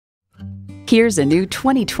Here's a new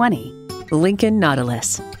 2020 Lincoln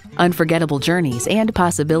Nautilus. Unforgettable journeys and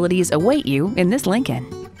possibilities await you in this Lincoln.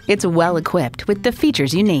 It's well equipped with the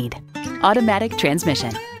features you need: automatic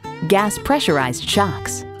transmission, gas pressurized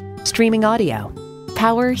shocks, streaming audio,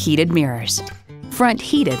 power heated mirrors, front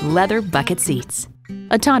heated leather bucket seats,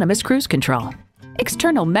 autonomous cruise control,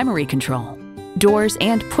 external memory control, doors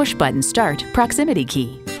and push-button start proximity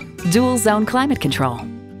key, dual zone climate control,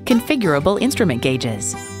 configurable instrument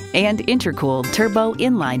gauges, and intercooled turbo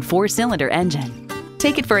inline 4-cylinder engine.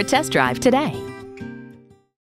 Take it for a test drive today.